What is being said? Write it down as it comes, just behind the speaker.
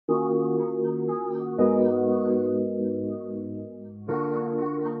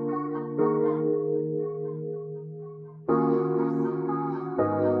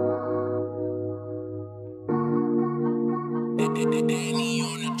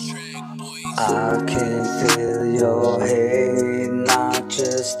I can feel your hate, not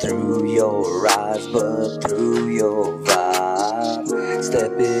just through your eyes, but through your vibe.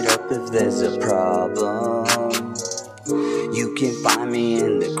 Step it up if there's a problem. You can find me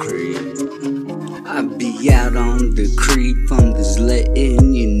in the creek. I be out on the creek, I'm just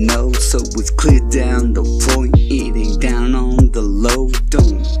letting you know. So it's clear down the point, it ain't down on the low.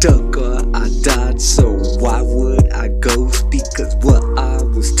 Don't duck or I dodge, so why would I ghost? Because what I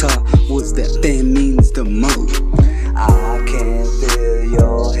was taught was that fan means the most. I can feel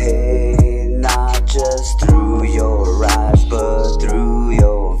your hate, not just through your eyes, but through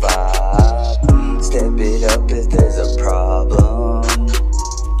your vibe. Step it up if there's a problem.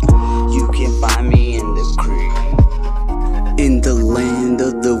 You can find me in the creek. In the land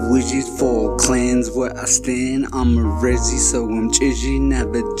of the witches, 4 clans where I stand. I'm a Resi, so I'm jizzy.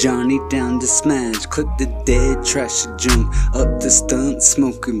 Never Johnny down to smash. Clip the dead, trash the junk. Up the stunt,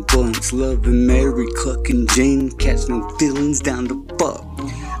 smoking blunts. Loving Mary, clucking Jane. Catch no feelings down the fuck.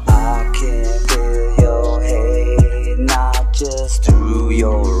 I can feel your hate, not just through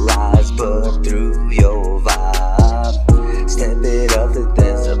your eyes, but through your vibe. Step it up if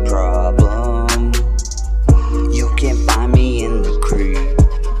there's a problem. You can find me in the creek.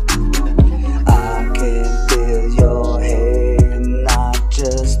 I can feel your hate, not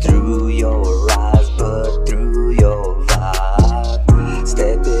just through your eyes, but through your vibe.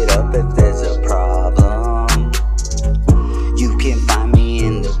 Step it up if there's a problem. You can find me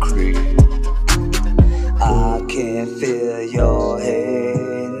in the creek. I can feel your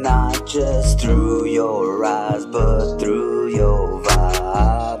hate, not just through your eyes, but through your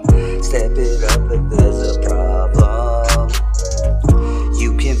vibe. Step it up if there's a problem.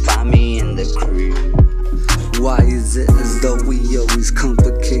 You can find me in the creek. Why is it as though we always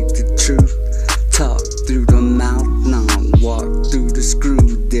complicate the truth? Talk through the mouth, not walk through the screw.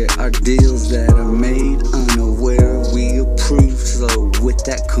 There are deals that are made unaware we approve. So with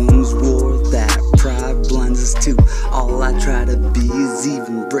that comes war, that pride blinds us too. All I try to be is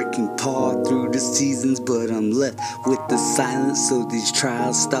even, breaking par through the seasons, but I'm left with the silence. So these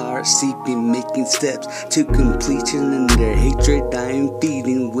trials start seeping, making steps to completion, and their hatred I am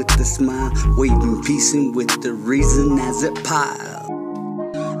feeding with a smile, waving peace and with the reason as it piles.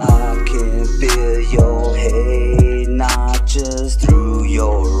 I can feel your hate, not just through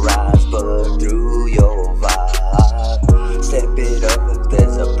your eyes, but through your vibe. Step it up if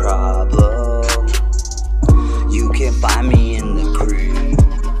there's a problem. You can find me in the creek.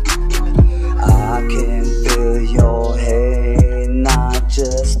 I can feel your hate, not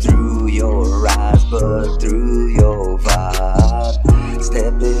just through your eyes, but through your vibe.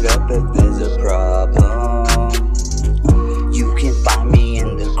 Step it up if there's a problem. You can find me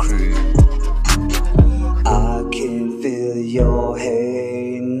in the creek. I can feel your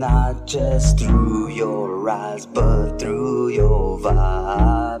hate, not just through your eyes, but through your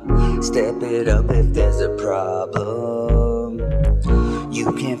vibe. Step it up if there's a problem.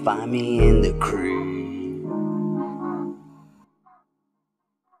 You can find me in the creek.